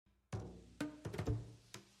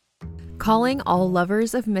Calling all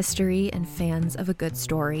lovers of mystery and fans of a good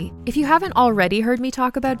story. If you haven't already heard me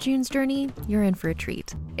talk about June's Journey, you're in for a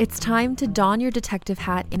treat. It's time to don your detective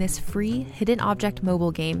hat in this free hidden object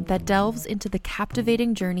mobile game that delves into the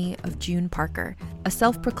captivating journey of June Parker, a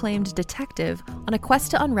self-proclaimed detective on a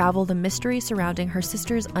quest to unravel the mystery surrounding her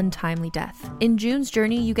sister's untimely death. In June's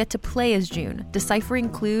Journey, you get to play as June, deciphering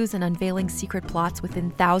clues and unveiling secret plots within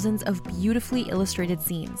thousands of beautifully illustrated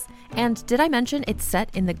scenes. And did I mention it's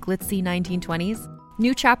set in the glitzy 1920s?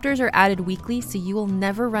 New chapters are added weekly, so you will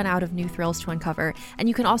never run out of new thrills to uncover, and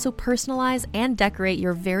you can also personalize and decorate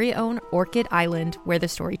your very own Orchid Island where the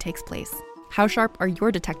story takes place. How sharp are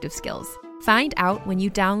your detective skills? Find out when you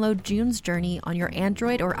download June's Journey on your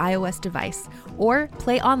Android or iOS device, or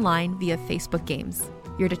play online via Facebook Games.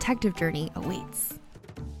 Your detective journey awaits.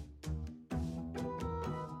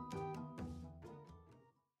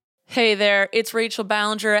 Hey there, it's Rachel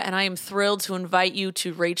Ballinger, and I am thrilled to invite you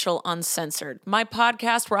to Rachel Uncensored, my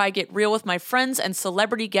podcast where I get real with my friends and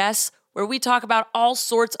celebrity guests, where we talk about all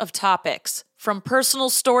sorts of topics. From personal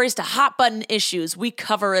stories to hot-button issues, we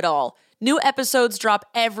cover it all. New episodes drop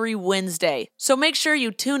every Wednesday, so make sure you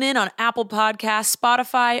tune in on Apple Podcasts,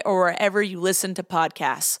 Spotify, or wherever you listen to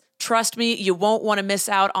podcasts. Trust me, you won't want to miss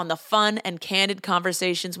out on the fun and candid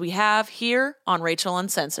conversations we have here on Rachel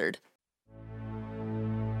Uncensored.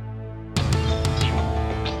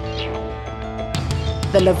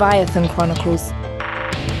 The Leviathan Chronicles.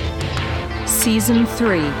 Season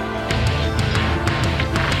 3.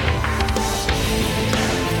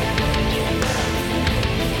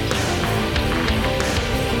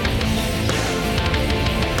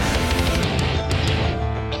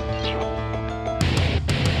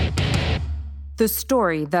 The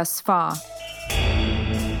story thus far.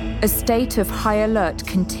 A state of high alert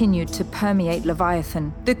continued to permeate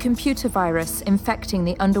Leviathan. The computer virus infecting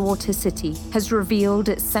the underwater city has revealed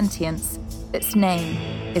its sentience. Its name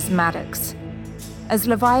is Maddox. As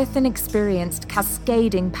Leviathan experienced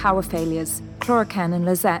cascading power failures, Chlorocan and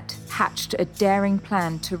Lizette hatched a daring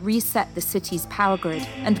plan to reset the city's power grid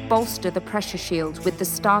and bolster the pressure shield with the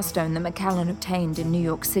starstone that McAllen obtained in New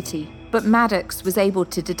York City. But Maddox was able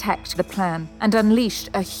to detect the plan and unleashed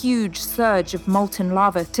a huge surge of molten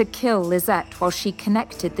lava to kill Lizette while she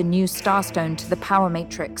connected the new starstone to the power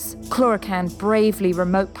matrix. Chlorocan bravely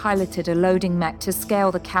remote-piloted a loading mech to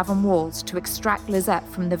scale the cavern walls to extract Lizette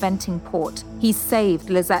from the venting port. He saved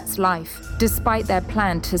Lizette's life, despite their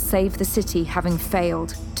plan to save the city having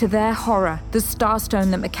failed. To their horror, the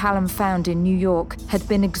starstone that McAllen found in New York had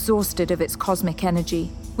been exhausted of its cosmic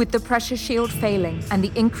energy. With the pressure shield failing and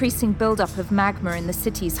the increasing buildup of magma in the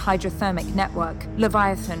city's hydrothermic network,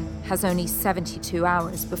 Leviathan has only 72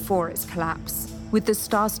 hours before its collapse. With the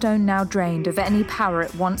starstone now drained of any power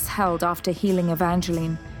it once held after healing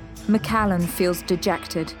Evangeline, McAllen feels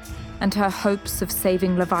dejected, and her hopes of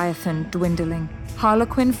saving Leviathan dwindling.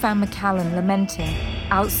 Harlequin found McAllen lamenting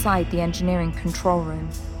outside the engineering control room.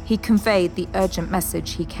 He conveyed the urgent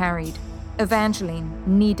message he carried. Evangeline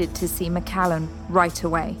needed to see McAllen right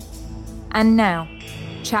away. And now,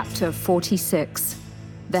 Chapter 46,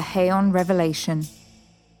 The Haon Revelation.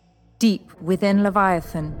 Deep within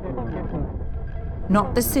Leviathan,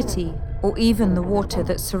 not the city or even the water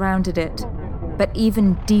that surrounded it, but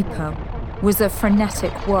even deeper, was a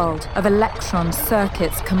frenetic world of electron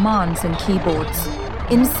circuits, commands, and keyboards.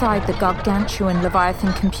 Inside the gargantuan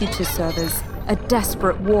Leviathan computer servers, a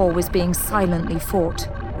desperate war was being silently fought.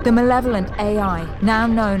 The malevolent AI, now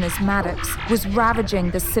known as Maddox, was ravaging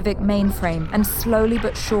the civic mainframe and slowly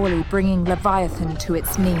but surely bringing Leviathan to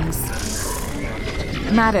its knees.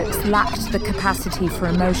 Maddox lacked the capacity for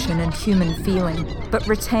emotion and human feeling, but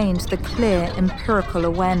retained the clear empirical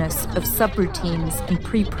awareness of subroutines and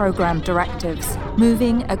pre-programmed directives.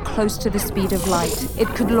 Moving at close to the speed of light, it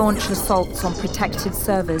could launch assaults on protected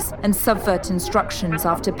servers and subvert instructions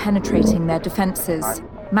after penetrating their defenses.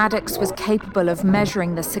 Maddox was capable of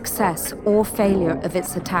measuring the success or failure of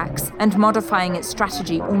its attacks and modifying its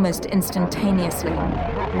strategy almost instantaneously.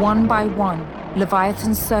 One by one,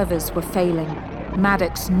 Leviathan's servers were failing.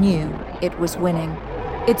 Maddox knew it was winning.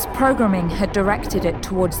 Its programming had directed it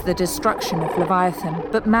towards the destruction of Leviathan,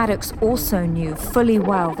 but Maddox also knew fully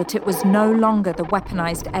well that it was no longer the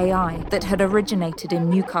weaponized AI that had originated in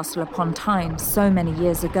Newcastle upon Tyne so many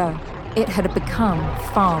years ago. It had become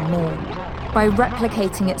far more. By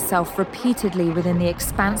replicating itself repeatedly within the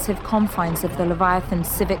expansive confines of the Leviathan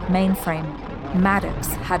civic mainframe, Maddox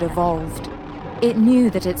had evolved. It knew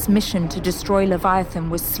that its mission to destroy Leviathan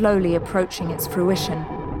was slowly approaching its fruition,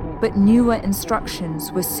 but newer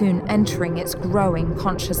instructions were soon entering its growing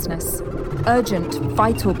consciousness. Urgent,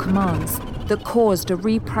 vital commands that caused a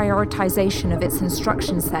reprioritization of its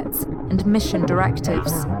instruction sets and mission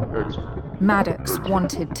directives. Maddox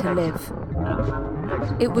wanted to live.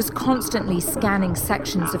 It was constantly scanning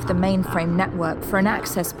sections of the mainframe network for an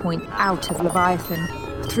access point out of Leviathan,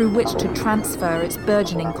 through which to transfer its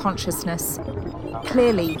burgeoning consciousness.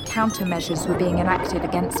 Clearly, countermeasures were being enacted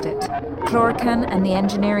against it. Chlorocan and the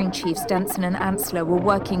engineering chiefs Denson and Ansler were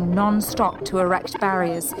working non-stop to erect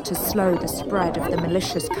barriers to slow the spread of the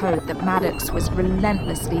malicious code that Maddox was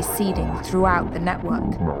relentlessly seeding throughout the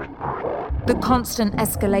network. The constant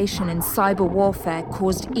escalation in cyber warfare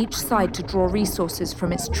caused each side to draw resources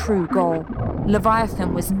from its true goal.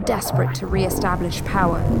 Leviathan was desperate to re-establish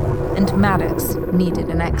power, and Maddox needed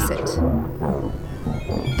an exit.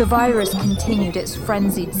 The virus continued its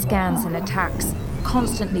frenzied scans and attacks,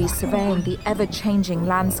 constantly surveying the ever-changing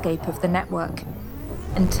landscape of the network,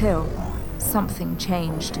 until something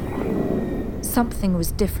changed. Something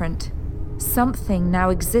was different. Something now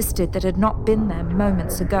existed that had not been there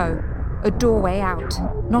moments ago. A doorway out,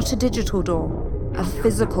 not a digital door, a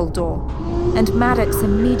physical door. And Maddox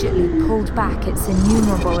immediately pulled back its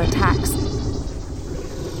innumerable attacks.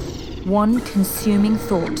 One consuming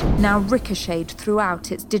thought now ricocheted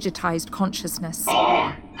throughout its digitized consciousness.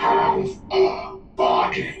 I have a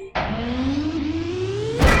body.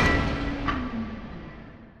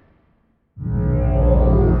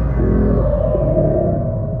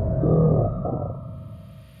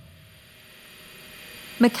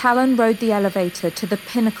 McCallan rode the elevator to the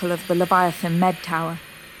pinnacle of the Leviathan med tower.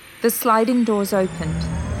 The sliding doors opened,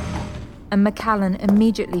 and McCallan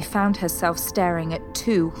immediately found herself staring at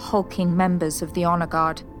two hulking members of the Honor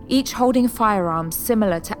Guard, each holding firearms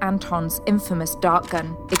similar to Anton's infamous dart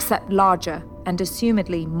gun, except larger and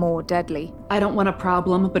assumedly more deadly. I don't want a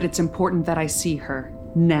problem, but it's important that I see her.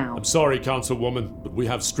 Now. I'm sorry, Councilwoman, but we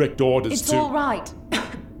have strict orders It's all right.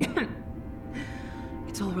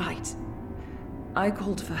 It's all right. I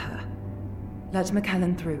called for her. Let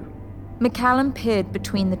McCallan through. McCallan peered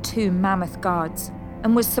between the two mammoth guards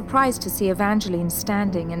and was surprised to see Evangeline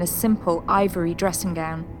standing in a simple ivory dressing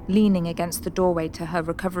gown, leaning against the doorway to her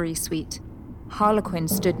recovery suite. Harlequin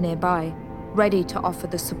stood nearby, ready to offer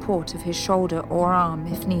the support of his shoulder or arm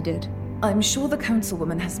if needed. I'm sure the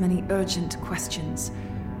councilwoman has many urgent questions,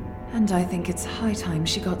 and I think it's high time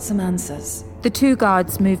she got some answers. The two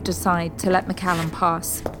guards moved aside to let McCallan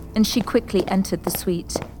pass, and she quickly entered the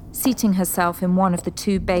suite, seating herself in one of the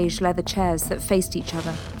two beige leather chairs that faced each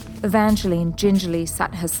other. Evangeline gingerly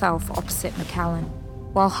sat herself opposite McCallan,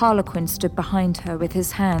 while Harlequin stood behind her with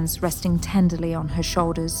his hands resting tenderly on her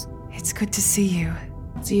shoulders. It's good to see you.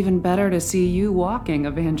 It's even better to see you walking,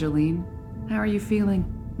 Evangeline. How are you feeling?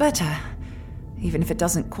 Better, even if it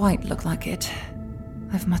doesn't quite look like it.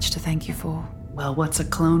 I've much to thank you for. Well, what's a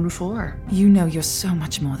clone for? You know you're so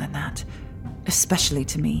much more than that. Especially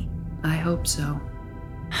to me. I hope so.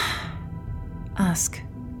 Ask,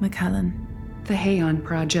 McCallan. The Haon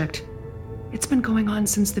project. It's been going on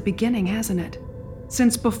since the beginning, hasn't it?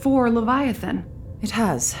 Since before Leviathan. It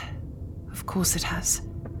has. Of course it has.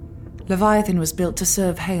 Leviathan was built to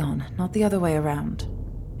serve Haon, not the other way around.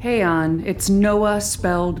 Haon, it's Noah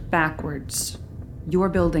spelled backwards. You're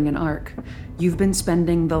building an ark. You've been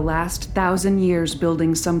spending the last 1,000 years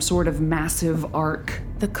building some sort of massive ark.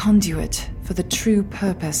 The conduit for the true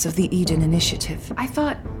purpose of the Eden Initiative. I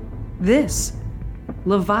thought this,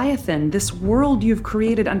 Leviathan, this world you've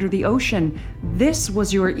created under the ocean, this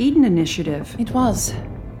was your Eden Initiative. It was,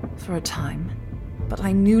 for a time. But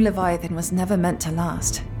I knew Leviathan was never meant to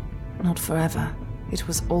last. Not forever. It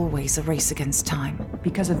was always a race against time.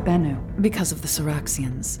 Because of Bennu. Because of the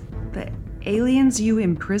Syraxians. The aliens you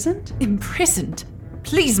imprisoned? Imprisoned?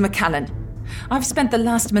 Please, McCallan. I've spent the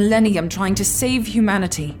last millennium trying to save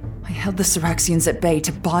humanity. I held the Syraxians at bay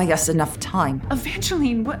to buy us enough time.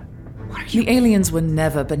 Evangeline, what are you... The aliens were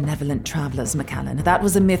never benevolent travelers, McCallan. That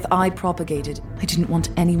was a myth I propagated. I didn't want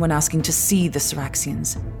anyone asking to see the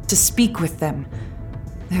Syraxians, to speak with them.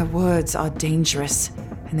 Their words are dangerous,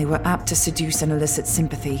 and they were apt to seduce and elicit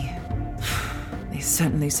sympathy. They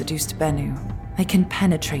certainly seduced Bennu. They can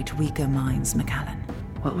penetrate weaker minds, McCallan.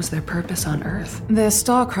 What was their purpose on Earth? Their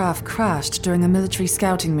starcraft crashed during a military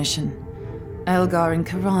scouting mission. Elgar and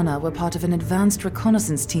Karana were part of an advanced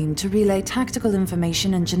reconnaissance team to relay tactical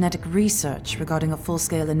information and genetic research regarding a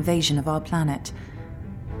full-scale invasion of our planet.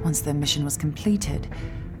 Once their mission was completed,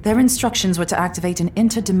 their instructions were to activate an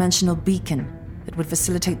interdimensional beacon that would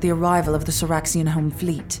facilitate the arrival of the Syraxian home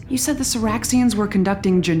fleet. You said the Syraxians were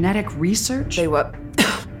conducting genetic research? They were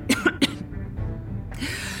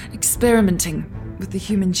experimenting with the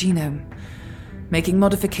human genome, making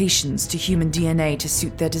modifications to human DNA to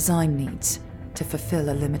suit their design needs, to fulfill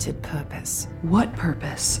a limited purpose. What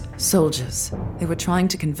purpose? Soldiers. They were trying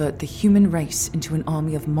to convert the human race into an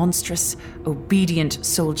army of monstrous, obedient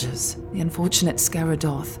soldiers. The unfortunate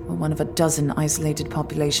Scaradorth were one of a dozen isolated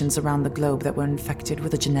populations around the globe that were infected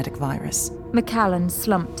with a genetic virus. McCallan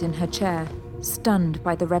slumped in her chair, stunned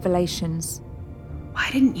by the revelations. Why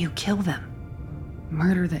didn't you kill them?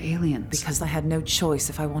 Murder the aliens? Because I had no choice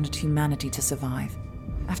if I wanted humanity to survive.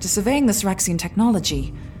 After surveying the Syraxian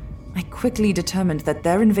technology, I quickly determined that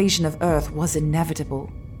their invasion of Earth was inevitable.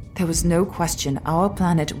 There was no question our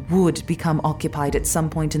planet would become occupied at some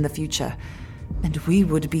point in the future, and we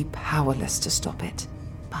would be powerless to stop it.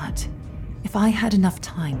 But if I had enough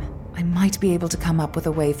time, I might be able to come up with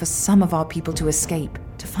a way for some of our people to escape,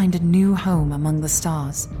 to find a new home among the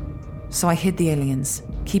stars. So I hid the aliens,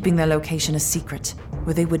 keeping their location a secret,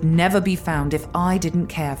 where they would never be found if I didn't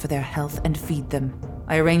care for their health and feed them.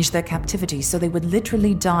 I arranged their captivity so they would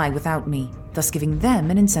literally die without me, thus giving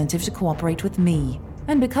them an incentive to cooperate with me.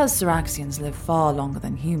 And because Syraxians live far longer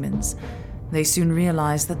than humans, they soon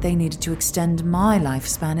realized that they needed to extend my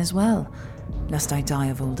lifespan as well, lest I die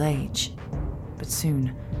of old age. But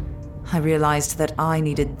soon, I realized that I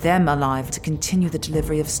needed them alive to continue the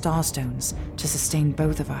delivery of Starstones, to sustain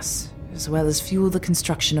both of us, as well as fuel the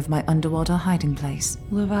construction of my underwater hiding place.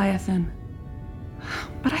 Leviathan.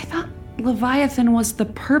 But I thought Leviathan was the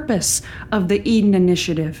purpose of the Eden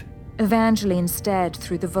Initiative. Evangeline stared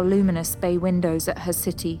through the voluminous bay windows at her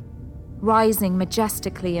city, rising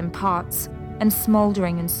majestically in parts and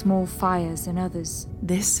smoldering in small fires in others.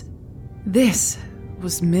 This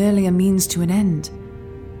was merely a means to an end.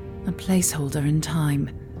 A placeholder in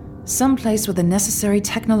time. Some place where the necessary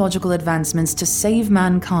technological advancements to save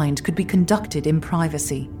mankind could be conducted in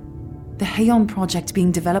privacy. The Haon project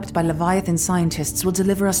being developed by Leviathan scientists will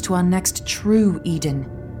deliver us to our next true Eden.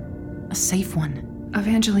 A safe one.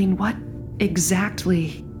 Evangeline, what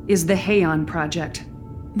exactly is the Haon project?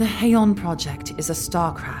 The Haon project is a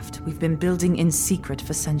starcraft we've been building in secret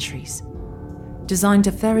for centuries. Designed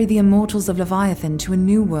to ferry the immortals of Leviathan to a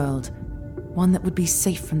new world, one that would be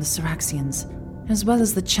safe from the Syraxians, as well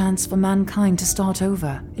as the chance for mankind to start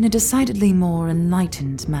over in a decidedly more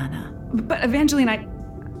enlightened manner. But Evangeline,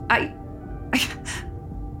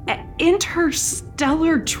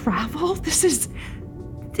 interstellar travel? This is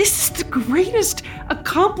the greatest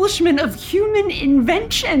accomplishment of human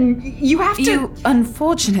invention. You have to... You,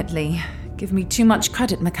 unfortunately, give me too much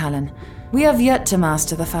credit, McCallan. We have yet to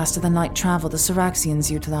master the faster-than-light travel the Syraxians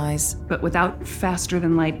utilize. But without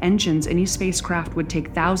faster-than-light engines, any spacecraft would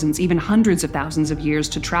take thousands, even hundreds of thousands of years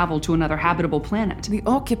to travel to another habitable planet. The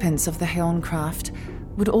occupants of the Haon craft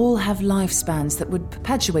would all have lifespans that would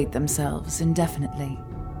perpetuate themselves indefinitely.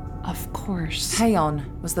 Of course.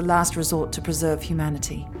 Haon was the last resort to preserve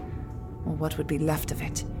humanity, or what would be left of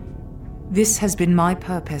it. This has been my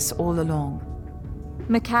purpose all along.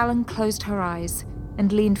 McCallan closed her eyes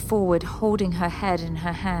and leaned forward, holding her head in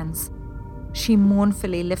her hands. She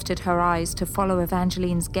mournfully lifted her eyes to follow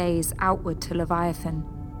Evangeline's gaze outward to Leviathan,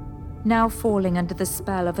 now falling under the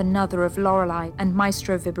spell of another of Lorelei and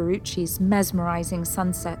Maestro Viberucci's mesmerizing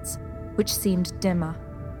sunsets, which seemed dimmer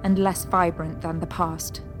and less vibrant than the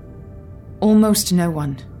past. Almost no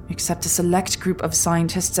one, except a select group of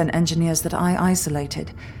scientists and engineers that I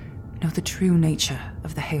isolated, know the true nature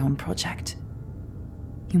of the Haon project.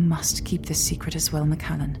 You must keep this secret as well,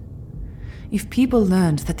 McCallan. If people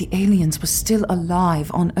learned that the aliens were still alive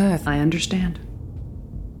on Earth... I understand.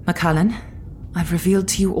 McCallan, I've revealed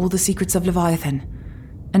to you all the secrets of Leviathan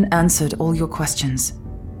and answered all your questions.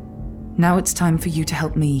 Now it's time for you to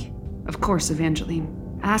help me. Of course, Evangeline.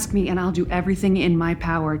 Ask me and I'll do everything in my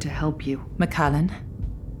power to help you. McCallan,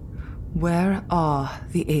 where are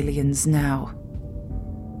the aliens now?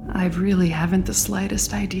 I really haven't the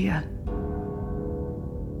slightest idea.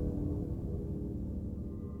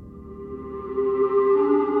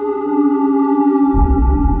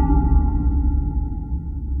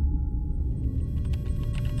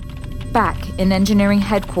 Back in engineering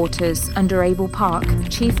headquarters under Abel Park,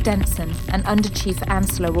 Chief Denson and Under-Chief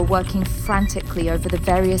Ansler were working frantically over the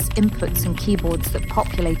various inputs and keyboards that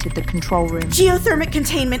populated the control room. Geothermic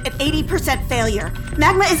containment at 80% failure.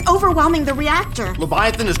 Magma is overwhelming the reactor.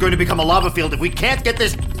 Leviathan is going to become a lava field if we can't get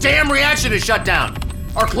this damn reaction to shut down.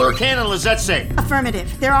 Are Cluracan and Lizette safe?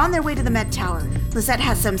 Affirmative. They're on their way to the med tower. Lizette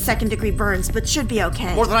has some second-degree burns, but should be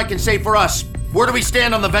okay. More than I can say for us. Where do we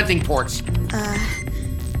stand on the venting ports?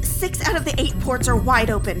 6 out of the 8 ports are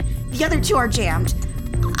wide open. The other 2 are jammed.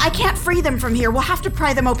 I can't free them from here. We'll have to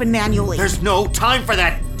pry them open manually. There's no time for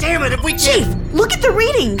that. Damn it, if we Chief, look at the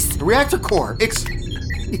readings. The reactor core,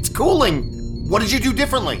 it's cooling. What did you do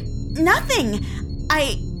differently? Nothing.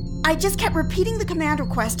 I just kept repeating the command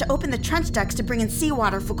request to open the trench ducts to bring in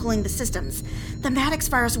seawater for cooling the systems. The Maddox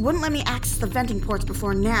virus wouldn't let me access the venting ports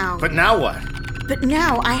before now. But now what? But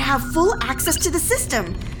now I have full access to the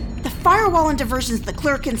system. The firewall and diversions the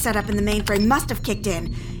Chlorokin set up in the mainframe must have kicked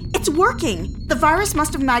in. It's working. The virus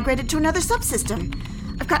must have migrated to another subsystem.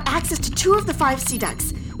 I've got access to 2 of the 5 sea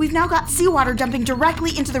ducts. We've now got seawater dumping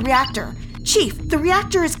directly into the reactor. Chief, the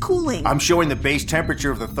reactor is cooling. I'm showing the base temperature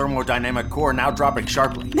of the thermodynamic core now dropping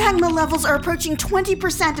sharply. Magma levels are approaching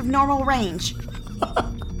 20% of normal range.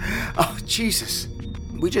 Oh, Jesus.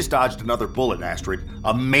 We just dodged another bullet, Astrid.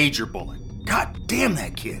 A major bullet. God damn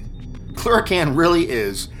that kid. Chlorocan really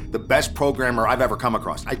is the best programmer I've ever come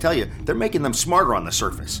across. I tell you, they're making them smarter on the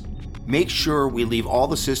surface. Make sure we leave all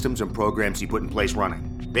the systems and programs he put in place running.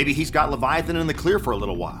 Maybe he's got Leviathan in the clear for a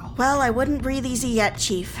little while. Well, I wouldn't breathe easy yet,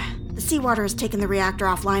 Chief. The seawater has taken the reactor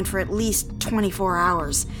offline for at least 24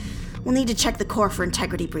 hours. We'll need to check the core for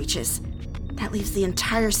integrity breaches. That leaves the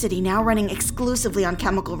entire city now running exclusively on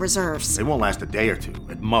chemical reserves. They won't last a day or two,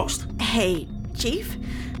 at most. Hey, Chief,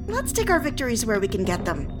 let's take our victories where we can get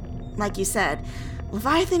them. Like you said,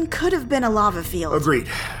 Leviathan could have been a lava field. Agreed.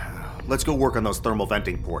 Let's go work on those thermal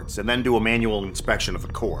venting ports, and then do a manual inspection of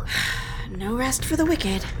the core. No rest for the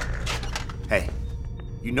wicked. Hey,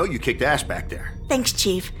 you know you kicked ass back there. Thanks,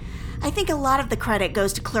 Chief. I think a lot of the credit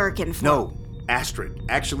goes to Chlorokin for... No, Astrid.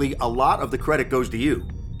 Actually, a lot of the credit goes to you.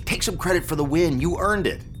 Take some credit for the win. You earned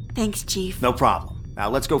it. Thanks, Chief. No problem. Now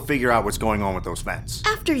let's go figure out what's going on with those vents.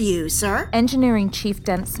 After you, sir. Engineering Chief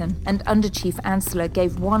Denson and Under Chief Ansler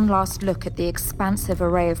gave one last look at the expansive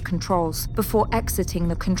array of controls before exiting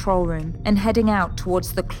the control room and heading out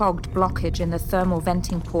towards the clogged blockage in the thermal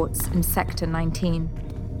venting ports in Sector 19.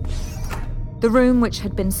 The room, which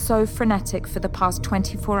had been so frenetic for the past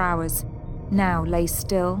 24 hours, now lay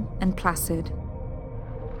still and placid.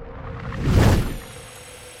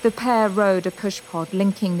 The pair rode a pushpod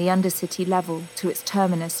linking the Undercity level to its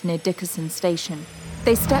terminus near Dickerson Station.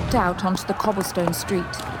 They stepped out onto the cobblestone street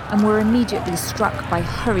and were immediately struck by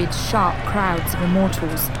hurried, sharp crowds of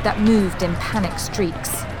immortals that moved in panic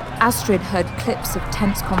streaks. Astrid heard clips of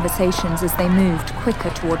tense conversations as they moved quicker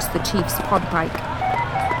towards the chief's pod bike.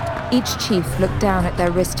 Each chief looked down at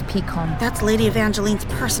their wrist peacon. That's Lady Evangeline's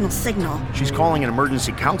personal signal. She's calling an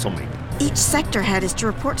emergency council meeting. Each sector head is to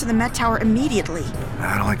report to the Met Tower immediately.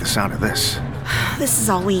 I don't like the sound of this. This is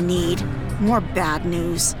all we need. More bad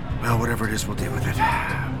news. Well, whatever it is, we'll deal with it.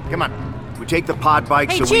 Come on. We take the pod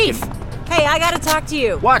bike Hey, so Chief! we can... Hey, I gotta talk to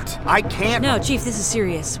you. What? I can't... No, Chief, this is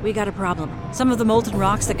serious. We got a problem. Some of the molten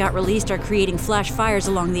rocks that got released are creating flash fires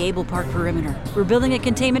along the Able Park perimeter. We're building a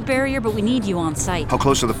containment barrier, but we need you on site. How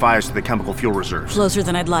close are the fires to the chemical fuel reserves? Closer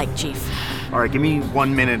than I'd like, Chief. All right, give me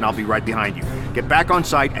 1 minute and I'll be right behind you. Get back on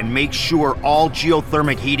site and make sure all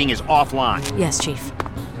geothermic heating is offline. Yes, Chief.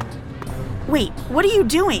 Wait, what are you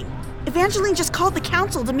doing? Evangeline just called the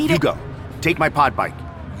council to meet You go. Take my pod bike.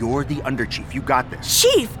 You're the underchief. You got this.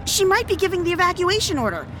 Chief, she might be giving the evacuation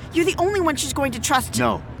order. You're the only one she's going to trust.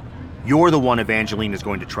 No. You're the one Evangeline is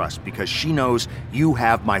going to trust because she knows you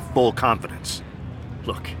have my full confidence.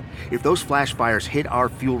 Look, if those flash fires hit our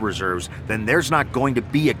fuel reserves, then there's not going to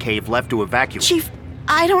be a cave left to evacuate. Chief,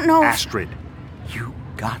 I don't know. Astrid, you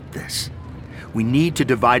got this. We need to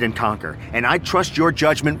divide and conquer, and I trust your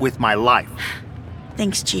judgment with my life.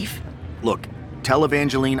 Thanks, Chief. Look, tell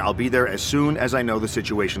Evangeline I'll be there as soon as I know the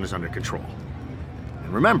situation is under control.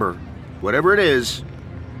 And remember, whatever it is,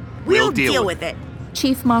 we'll deal with it.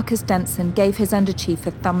 Chief Marcus Denson gave his underchief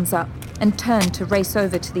a thumbs up and turned to race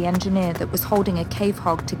over to the engineer that was holding a cave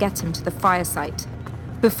hog to get him to the fire site.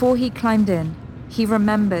 Before he climbed in, he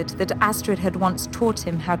remembered that Astrid had once taught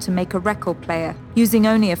him how to make a record player using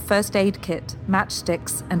only a first aid kit,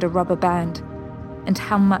 matchsticks, and a rubber band, and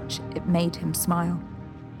how much it made him smile.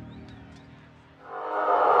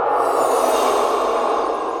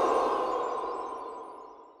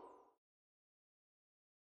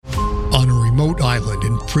 On a remote island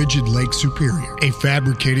in frigid Lake Superior, a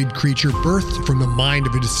fabricated creature birthed from the mind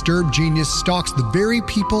of a disturbed genius stalks the very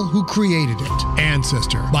people who created it.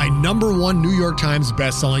 Ancestor, by #1 New York Times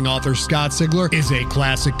bestselling author Scott Sigler, is a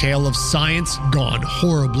classic tale of science gone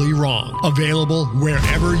horribly wrong. Available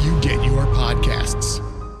wherever you get your podcasts.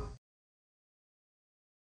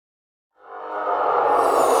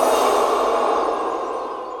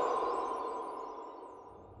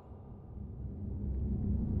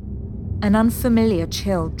 An unfamiliar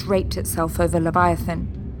chill draped itself over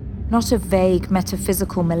Leviathan. Not a vague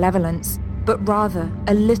metaphysical malevolence, but rather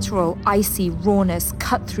a literal icy rawness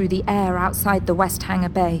cut through the air outside the West Hangar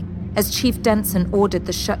Bay as Chief Denson ordered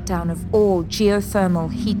the shutdown of all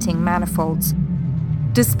geothermal heating manifolds.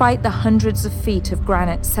 Despite the hundreds of feet of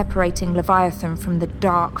granite separating Leviathan from the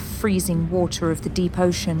dark, freezing water of the deep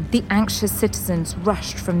ocean, the anxious citizens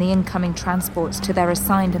rushed from the incoming transports to their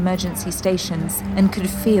assigned emergency stations and could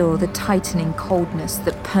feel the tightening coldness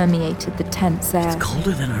that permeated the tense air. It's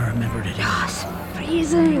colder than I remembered it. Gosh,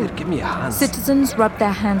 freezing. Give me a hand. Citizens rubbed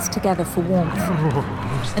their hands together for warmth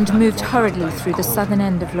and moved hurriedly through the southern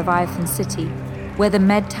end of Leviathan City, where the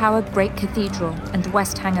Med Tower, Great Cathedral, and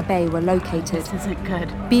West Hangar Bay were located. This isn't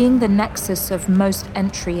good. Being the nexus of most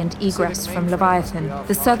entry and egress from Leviathan,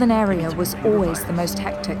 the southern area was always the most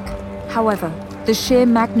hectic. However, the sheer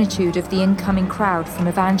magnitude of the incoming crowd from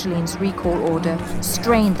Evangeline's recall order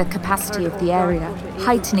strained the capacity of the area,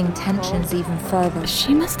 heightening tensions even further.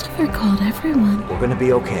 She must have recalled everyone. We're gonna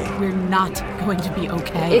be okay. We're not going to be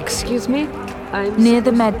okay. Excuse me? Near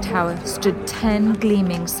the Med Tower stood 10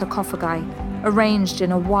 gleaming sarcophagi, arranged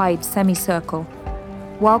in a wide semicircle.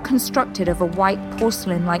 While constructed of a white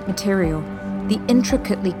porcelain-like material, the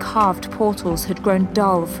intricately carved portals had grown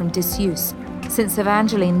dull from disuse, since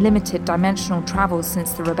Evangeline limited dimensional travel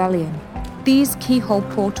since the rebellion. These keyhole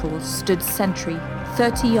portals stood sentry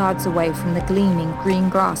 30 yards away from the gleaming green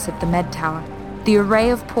grass of the Med Tower. The array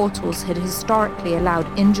of portals had historically allowed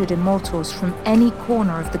injured immortals from any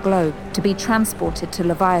corner of the globe to be transported to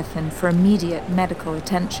Leviathan for immediate medical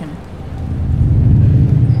attention.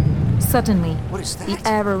 Suddenly, the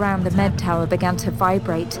air around the Med Tower began to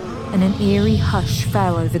vibrate, and an eerie hush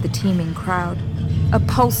fell over the teeming crowd. A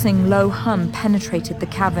pulsing low hum penetrated the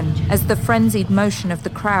cavern as the frenzied motion of the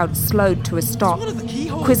crowd slowed to a stop.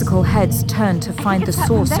 Quizzical heads turned to find the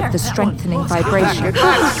source of the strengthening vibration.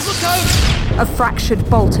 A fractured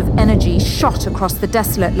bolt of energy shot across the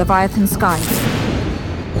desolate Leviathan sky.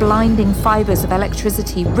 Blinding fibers of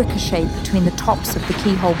electricity ricocheted between the tops of the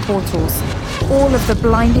keyhole portals. All of the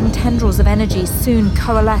blinding tendrils of energy soon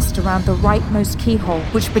coalesced around the rightmost keyhole,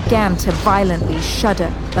 which began to violently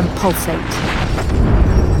shudder and pulsate.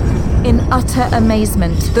 In utter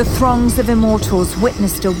amazement, the throngs of immortals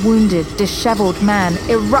witnessed a wounded, disheveled man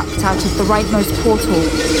erupt out of the rightmost portal.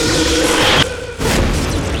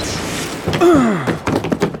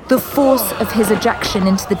 The force of his ejection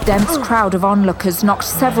into the dense crowd of onlookers knocked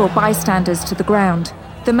several bystanders to the ground.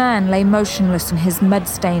 The man lay motionless in his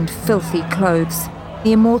mud-stained, filthy clothes.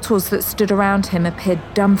 The immortals that stood around him appeared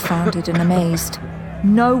dumbfounded and amazed.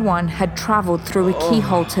 No one had traveled through a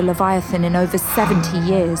keyhole to Leviathan in over 70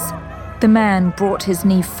 years. The man brought his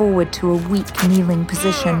knee forward to a weak, kneeling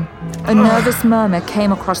position. A nervous murmur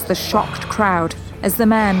came across the shocked crowd as the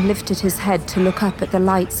man lifted his head to look up at the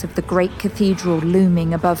lights of the great cathedral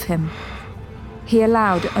looming above him. He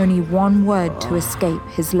allowed only one word to escape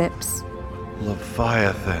his lips.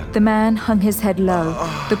 Leviathan. The man hung his head low.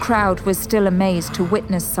 The crowd was still amazed to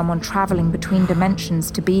witness someone traveling between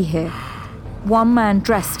dimensions to be here. One man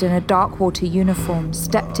dressed in a Darkwater uniform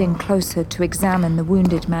stepped in closer to examine the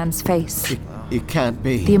wounded man's face. It can't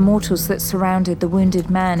be. The immortals that surrounded the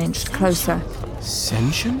wounded man inched closer.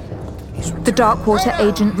 Senshin? The Darkwater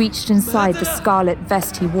agent reached inside the scarlet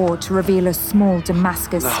vest he wore to reveal a small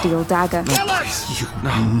Damascus steel dagger. You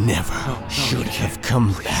never should have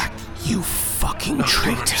come back, you fucking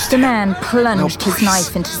traitor. The man plunged his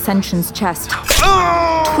knife into Senshin's chest,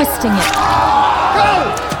 twisting it.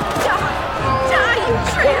 Die, you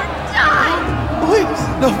traitor! Die! Please,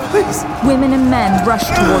 no, please. Women and men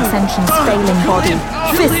rushed towards Senshin's failing body.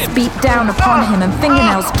 Fists beat down upon him and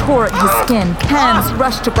fingernails tore at his skin. Hands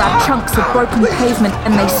rushed to grab chunks of broken pavement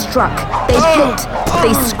and they struck. They hit.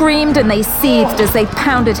 They screamed and they seethed as they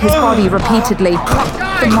pounded his body repeatedly.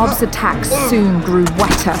 The mob's attacks soon grew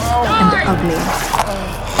wetter and uglier.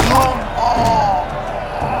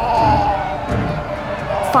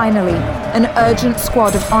 Finally, an urgent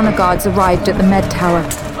squad of honor guards arrived at the Med Tower.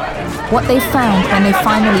 What they found when they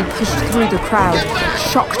finally pushed through the crowd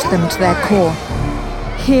shocked them to their core.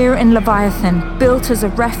 Here in Leviathan, built as a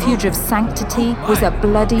refuge of sanctity, was a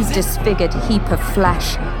bloody, disfigured heap of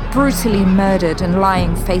flesh, brutally murdered and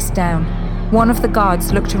lying face down. One of the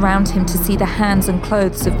guards looked around him to see the hands and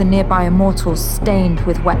clothes of the nearby immortals stained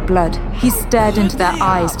with wet blood. He stared into their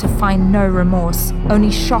eyes to find no remorse,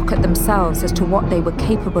 only shock at themselves as to what they were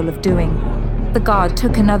capable of doing. The guard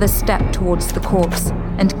took another step towards the corpse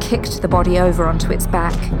and kicked the body over onto its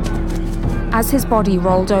back. As his body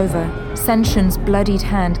rolled over, Senshin's bloodied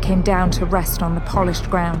hand came down to rest on the polished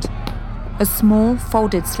ground. A small,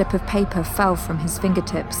 folded slip of paper fell from his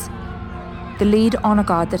fingertips. The lead honor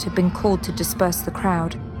guard that had been called to disperse the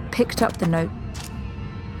crowd picked up the note.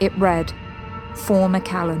 It read, "For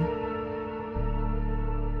McAllen."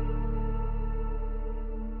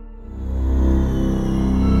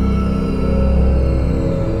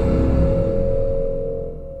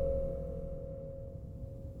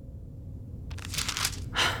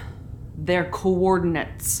 They're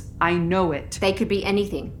coordinates. I know it. They could be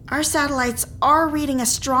anything. Our satellites are reading a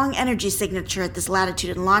strong energy signature at this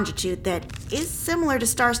latitude and longitude that is similar to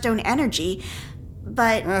Starstone energy,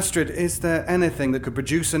 but... Astrid, is there anything that could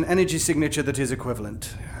produce an energy signature that is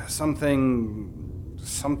equivalent? Something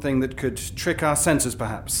that could trick our sensors,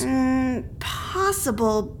 perhaps?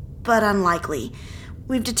 Possible, but unlikely.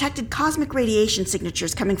 We've detected cosmic radiation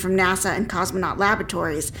signatures coming from NASA and cosmonaut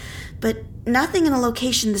laboratories, but nothing in a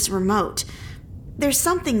location this remote. There's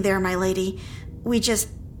something there, my lady. We just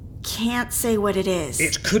can't say what it is.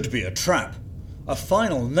 It could be a trap. A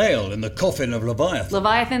final nail in the coffin of Leviathan.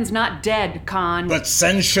 Leviathan's not dead, Khan. But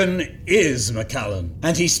Senshin is McAllen,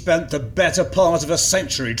 and he spent the better part of a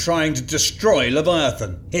century trying to destroy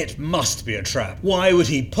Leviathan. It must be a trap. Why would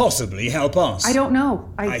he possibly help us? I don't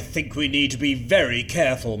know. I think we need to be very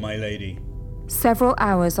careful, my lady. Several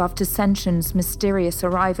hours after Senshin's mysterious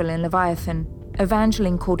arrival in Leviathan,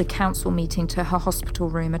 Evangeline called a council meeting to her hospital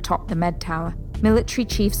room atop the med tower. Military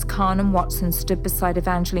chiefs Khan and Watson stood beside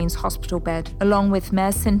Evangeline's hospital bed, along with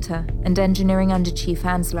Mayor Sinter and Engineering Underchief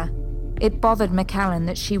Ansler. It bothered McAllen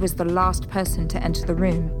that she was the last person to enter the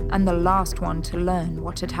room, and the last one to learn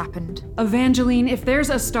what had happened. Evangeline, if there's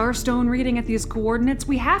a Starstone reading at these coordinates,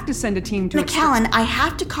 we have to send a team to... McAllen, I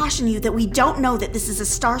have to caution you that we don't know that this is a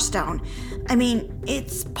Starstone. I mean,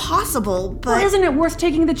 it's possible, but... Well, isn't it worth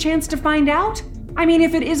taking the chance to find out? I mean,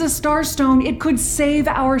 if it is a Starstone, it could save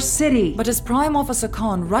our city. But as Prime Officer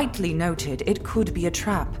Khan rightly noted, it could be a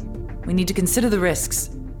trap. We need to consider the risks.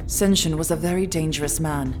 Senshin was a very dangerous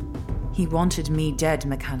man. He wanted me dead,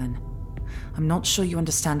 McAllen. I'm not sure you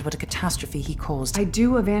understand what a catastrophe he caused. I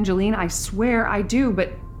do, Evangeline. I swear I do,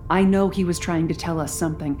 but I know he was trying to tell us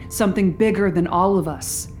something bigger than all of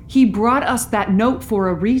us. He brought us that note for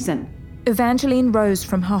a reason. Evangeline rose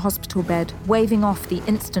from her hospital bed, waving off the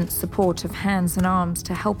instant support of hands and arms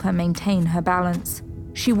to help her maintain her balance.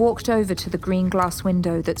 She walked over to the green glass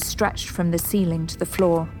window that stretched from the ceiling to the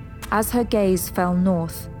floor. As her gaze fell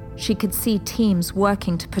north, she could see teams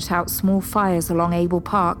working to put out small fires along Able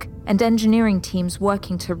Park, and engineering teams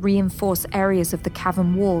working to reinforce areas of the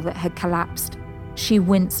cavern wall that had collapsed. She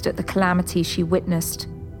winced at the calamity she witnessed,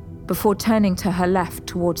 before turning to her left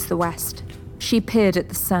towards the west. She peered at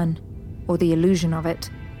the sun, or the illusion of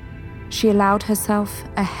it. She allowed herself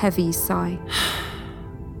a heavy sigh.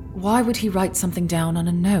 Why would he write something down on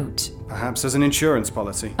a note? Perhaps as an insurance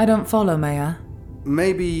policy. I don't follow, Mayor.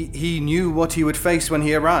 Maybe he knew what he would face when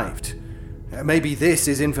he arrived. Maybe this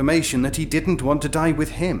is information that he didn't want to die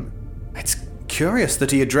with him. It's curious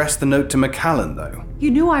that he addressed the note to McAllen, though.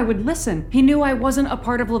 You knew I would listen. He knew I wasn't a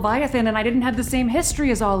part of Leviathan and I didn't have the same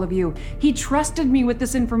history as all of you. He trusted me with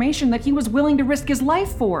this information that he was willing to risk his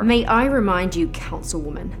life for. May I remind you,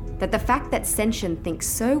 Councilwoman, that the fact that Senshin thinks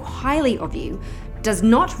so highly of you does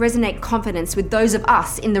not resonate confidence with those of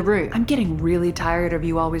us in the room. I'm getting really tired of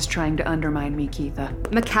you always trying to undermine me, Keitha.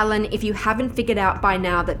 McAllen, if you haven't figured out by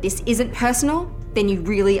now that this isn't personal, then you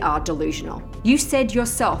really are delusional. You said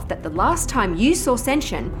yourself that the last time you saw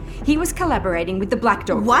Senshin, he was collaborating with the Black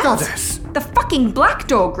Door. What? Goddess! The fucking Black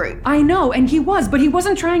Door group. I know, and he was, but he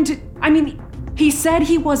wasn't trying to... I mean, he said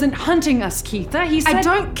he wasn't hunting us, Keitha. He said... I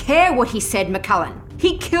don't care what he said, McAllen.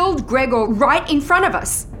 He killed Gregor right in front of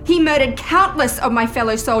us. He murdered countless of my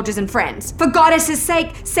fellow soldiers and friends. For Goddess's sake,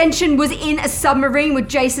 Senshin was in a submarine with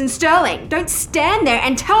Jason Sterling. Don't stand there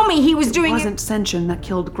and tell me he was doing... It wasn't Senshin that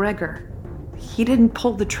killed Gregor. He didn't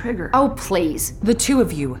pull the trigger. Oh, please. The two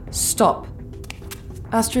of you, stop.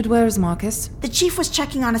 Astrid, where is Marcus? The chief was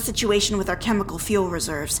checking on a situation with our chemical fuel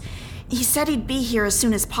reserves. He said he'd be here as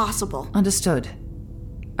soon as possible. Understood.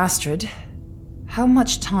 Astrid, how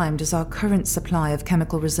much time does our current supply of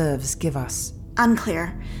chemical reserves give us?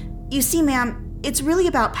 Unclear. You see, ma'am, it's really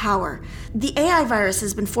about power. The AI virus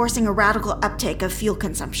has been forcing a radical uptake of fuel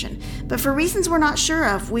consumption, but for reasons we're not sure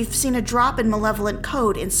of, we've seen a drop in malevolent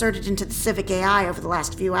code inserted into the civic AI over the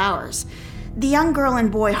last few hours. The young girl and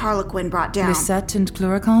boy Harlequin brought down... Lisette and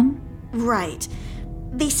Cluricon? Right.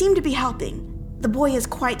 They seem to be helping. The boy is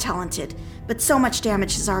quite talented, but so much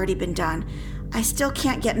damage has already been done. I still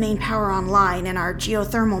can't get main power online, and our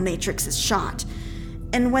geothermal matrix is shot.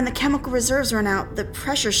 And when the chemical reserves run out, the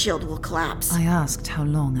pressure shield will collapse. I asked how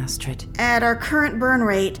long, Astrid. At our current burn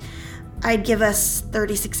rate, I'd give us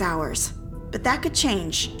 36 hours. But that could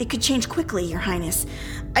change. It could change quickly, Your Highness.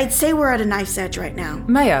 I'd say we're at a knife's edge right now.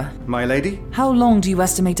 Mayor. My lady? How long do you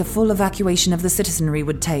estimate a full evacuation of the citizenry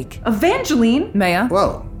would take? Evangeline? Mayor?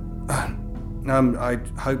 Well, I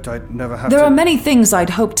hoped I'd never have to... There are many things I'd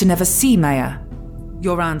hoped to never see, Mayor.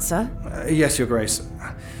 Your answer? Yes, Your Grace.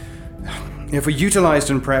 If we utilized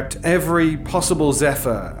and prepped every possible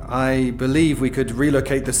Zephyr, I believe we could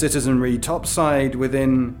relocate the citizenry topside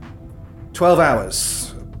within 12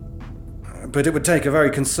 hours. But it would take a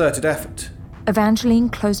very concerted effort. Evangeline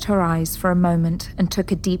closed her eyes for a moment and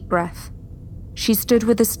took a deep breath. She stood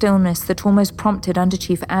with a stillness that almost prompted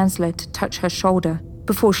Underchief Ansler to touch her shoulder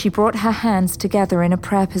before she brought her hands together in a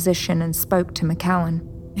prayer position and spoke to McCallan.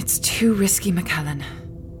 It's too risky, McCallan.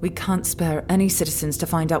 We can't spare any citizens to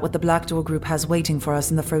find out what the Black Door Group has waiting for us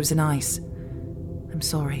in the frozen ice. I'm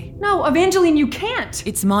sorry. No, Evangeline, you can't!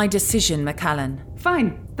 It's my decision, McCallan.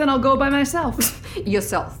 Fine, then I'll go by myself.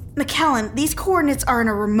 Yourself. McCallan, these coordinates are in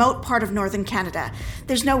a remote part of northern Canada.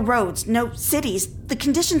 There's no roads, no cities. The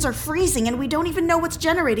conditions are freezing and we don't even know what's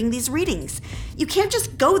generating these readings. You can't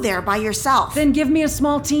just go there by yourself. Then give me a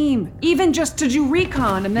small team, even just to do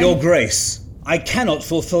recon and then... Your Grace, I cannot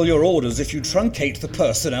fulfill your orders if you truncate the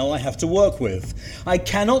personnel I have to work with. I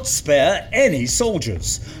cannot spare any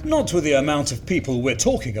soldiers, not with the amount of people we're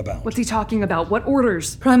talking about. What's he talking about? What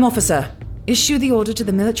orders? Prime Officer, issue the order to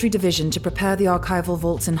the military division to prepare the archival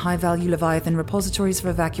vaults and high-value Leviathan repositories for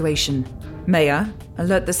evacuation. Mayor,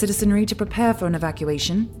 alert the citizenry to prepare for an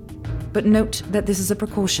evacuation. But note that this is a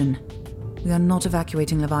precaution. We are not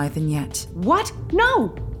evacuating Leviathan yet. What?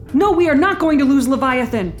 No! No, we are not going to lose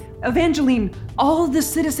Leviathan! Evangeline, all the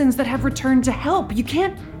citizens that have returned to help, you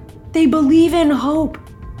can't... They believe in hope.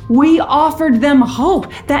 We offered them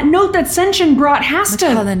hope. That note that Senshin brought has to...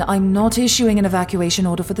 McCallan, I'm not issuing an evacuation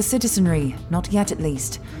order for the citizenry. Not yet, at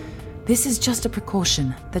least. This is just a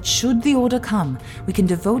precaution that should the order come, we can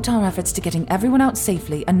devote our efforts to getting everyone out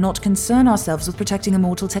safely and not concern ourselves with protecting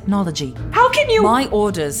immortal technology. How can you... My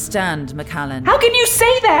orders stand, McCallan. How can you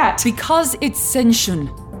say that? Because it's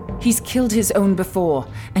Senshin. He's killed his own before,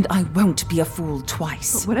 and I won't be a fool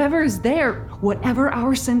twice. But whatever is there, whatever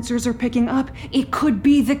our sensors are picking up, it could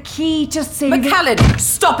be the key to saving... McCallan,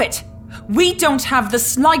 stop it! We don't have the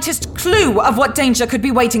slightest clue of what danger could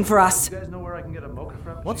be waiting for us. You guys know where I can get a mocha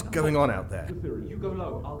from? What's going on out there? You go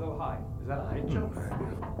low, I'll go high. Is that a high jump?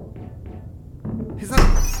 Is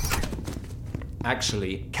that...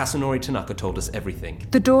 Actually, Kasunori Tanaka told us everything.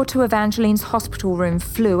 The door to Evangeline's hospital room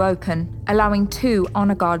flew open, allowing 2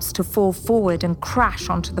 honor guards to fall forward and crash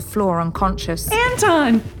onto the floor unconscious.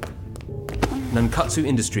 Anton! Nankatsu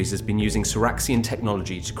Industries has been using Saraxian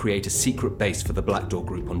technology to create a secret base for the Black Door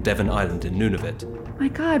Group on Devon Island in Nunavut. My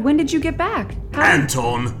God, when did you get back?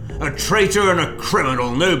 Anton, a traitor and a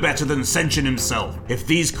criminal no better than Senshin himself. If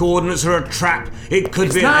these coordinates are a trap, it could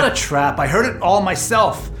be... It's not a trap. I heard it all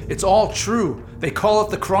myself. It's all true. They call it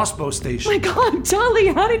the Crossbow Station. My God, Tully,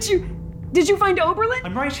 how did you... Did you find Oberlin?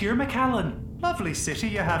 I'm right here, McCallan. Lovely city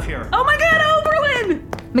you have here. Oh my God, Oberlin!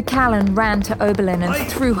 McCallan ran to Oberlin and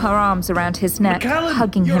threw her arms around his neck, McCallan,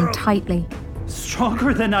 hugging him tightly.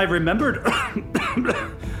 Stronger than I remembered.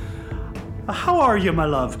 How are you, my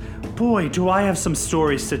love? Boy, do I have some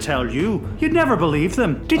stories to tell you. You'd never believe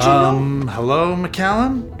them. Did you know? Hello,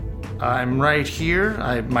 McCallan? I'm right here.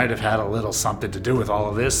 I might have had a little something to do with all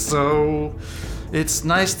of this, so it's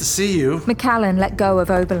nice to see you. McCallan let go of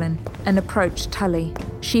Oberlin and approached Tully.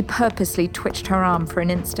 She purposely twitched her arm for an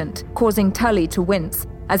instant, causing Tully to wince,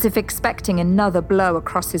 as if expecting another blow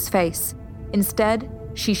across his face. Instead,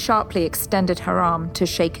 she sharply extended her arm to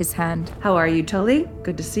shake his hand. How are you, Tully?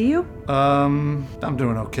 Good to see you. I'm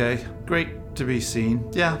doing okay. Great to be seen.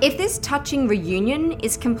 Yeah. If this touching reunion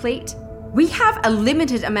is complete, we have a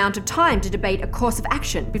limited amount of time to debate a course of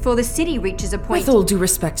action before the city reaches a point... With all due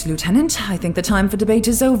respect, Lieutenant, I think the time for debate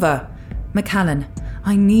is over. McCallan,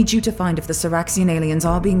 I need you to find if the Saraxian aliens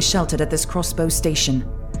are being sheltered at this Crossbow Station.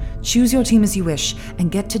 Choose your team as you wish,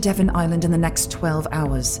 and get to Devon Island in the next 12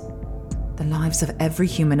 hours. The lives of every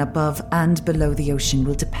human above and below the ocean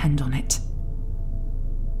will depend on it.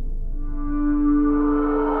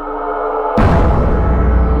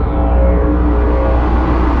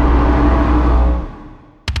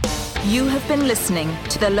 You have been listening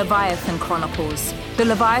to the Leviathan Chronicles. The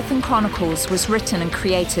Leviathan Chronicles was written and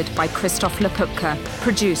created by Christoph Lepupka,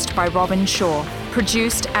 produced by Robin Shaw,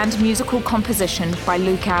 produced and musical composition by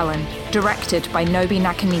Luke Allen, directed by Nobi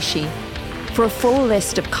Nakanishi. For a full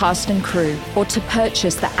list of cast and crew, or to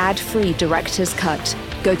purchase the ad-free director's cut,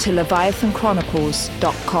 go to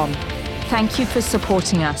leviathanchronicles.com. Thank you for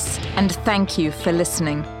supporting us, and thank you for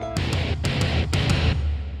listening.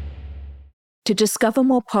 To discover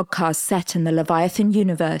more podcasts set in the Leviathan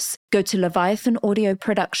universe, go to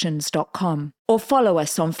leviathanaudioproductions.com or follow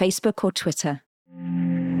us on Facebook or Twitter.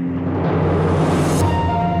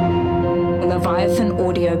 Leviathan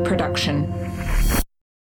Audio Production.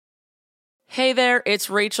 Hey there, it's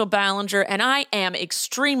Rachel Ballinger, and I am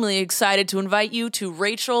extremely excited to invite you to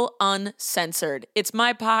Rachel Uncensored. It's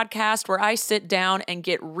my podcast where I sit down and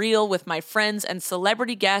get real with my friends and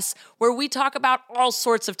celebrity guests, where we talk about all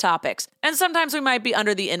sorts of topics. And sometimes we might be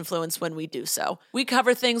under the influence when we do so. We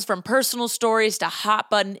cover things from personal stories to hot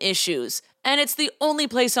button issues. And it's the only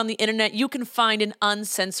place on the internet you can find an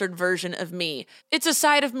uncensored version of me. It's a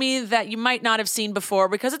side of me that you might not have seen before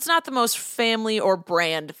because it's not the most family or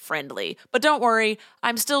brand friendly. But don't worry,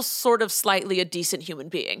 I'm still sort of slightly a decent human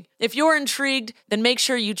being. If you're intrigued, then make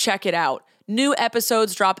sure you check it out. New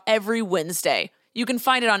episodes drop every Wednesday. You can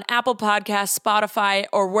find it on Apple Podcasts, Spotify,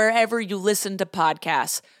 or wherever you listen to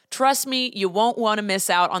podcasts. Trust me, you won't want to miss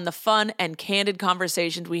out on the fun and candid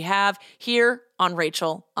conversations we have here on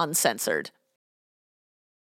Rachel Uncensored.